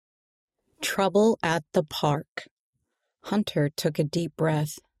Trouble at the Park. Hunter took a deep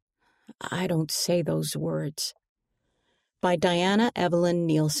breath. I don't say those words. By Diana Evelyn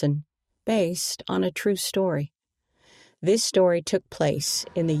Nielsen, based on a true story. This story took place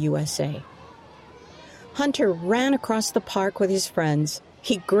in the USA. Hunter ran across the park with his friends.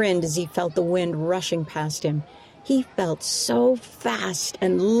 He grinned as he felt the wind rushing past him. He felt so fast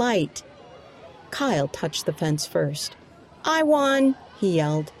and light. Kyle touched the fence first. I won, he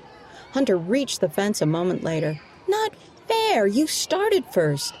yelled. Hunter reached the fence a moment later. Not fair, you started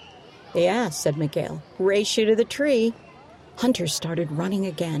first. Yeah, said Miguel. Race you to the tree. Hunter started running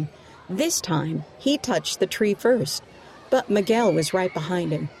again. This time, he touched the tree first, but Miguel was right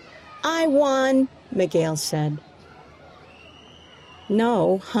behind him. I won, Miguel said.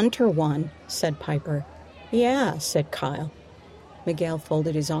 No, Hunter won, said Piper. Yeah, said Kyle. Miguel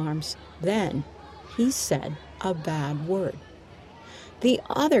folded his arms. Then he said a bad word. The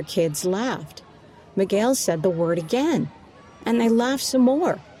other kids laughed. Miguel said the word again, and they laughed some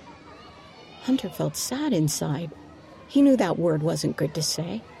more. Hunter felt sad inside. He knew that word wasn't good to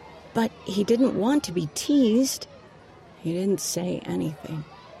say, but he didn't want to be teased. He didn't say anything.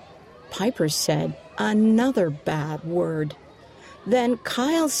 Piper said another bad word. Then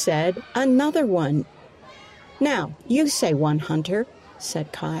Kyle said another one. Now, you say one, Hunter,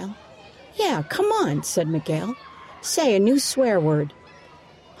 said Kyle. Yeah, come on, said Miguel. Say a new swear word.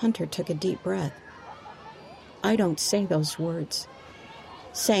 Hunter took a deep breath. I don't say those words.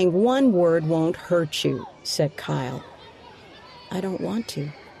 Saying one word won't hurt you, said Kyle. I don't want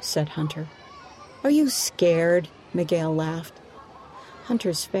to, said Hunter. Are you scared? Miguel laughed.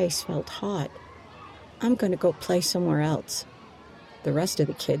 Hunter's face felt hot. I'm going to go play somewhere else. The rest of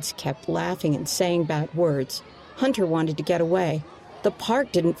the kids kept laughing and saying bad words. Hunter wanted to get away. The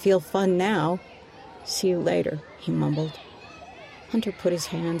park didn't feel fun now. See you later, he mumbled. Hunter put his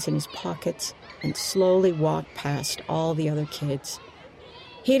hands in his pockets and slowly walked past all the other kids.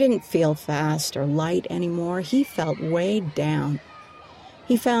 He didn't feel fast or light anymore. He felt weighed down.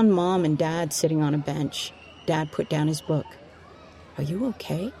 He found Mom and Dad sitting on a bench. Dad put down his book. Are you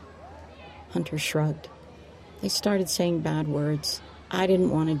okay? Hunter shrugged. They started saying bad words. I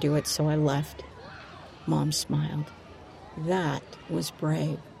didn't want to do it, so I left. Mom smiled. That was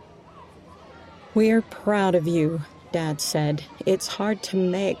brave. We're proud of you, Dad said. It's hard to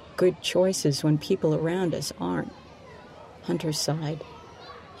make good choices when people around us aren't. Hunter sighed.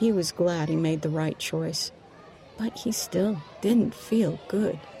 He was glad he made the right choice, but he still didn't feel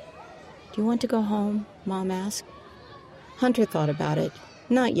good. Do you want to go home? Mom asked. Hunter thought about it.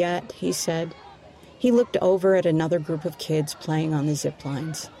 Not yet, he said. He looked over at another group of kids playing on the zip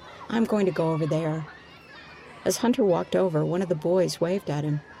lines. I'm going to go over there. As Hunter walked over, one of the boys waved at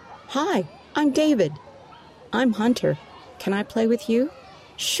him. Hi, I'm David. I'm Hunter. Can I play with you?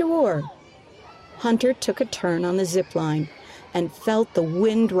 Sure. Hunter took a turn on the zip line and felt the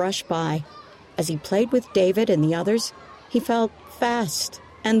wind rush by. As he played with David and the others, he felt fast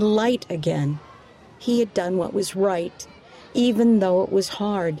and light again. He had done what was right, even though it was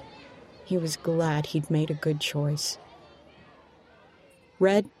hard. He was glad he'd made a good choice.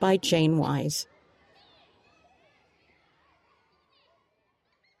 Read by Jane Wise.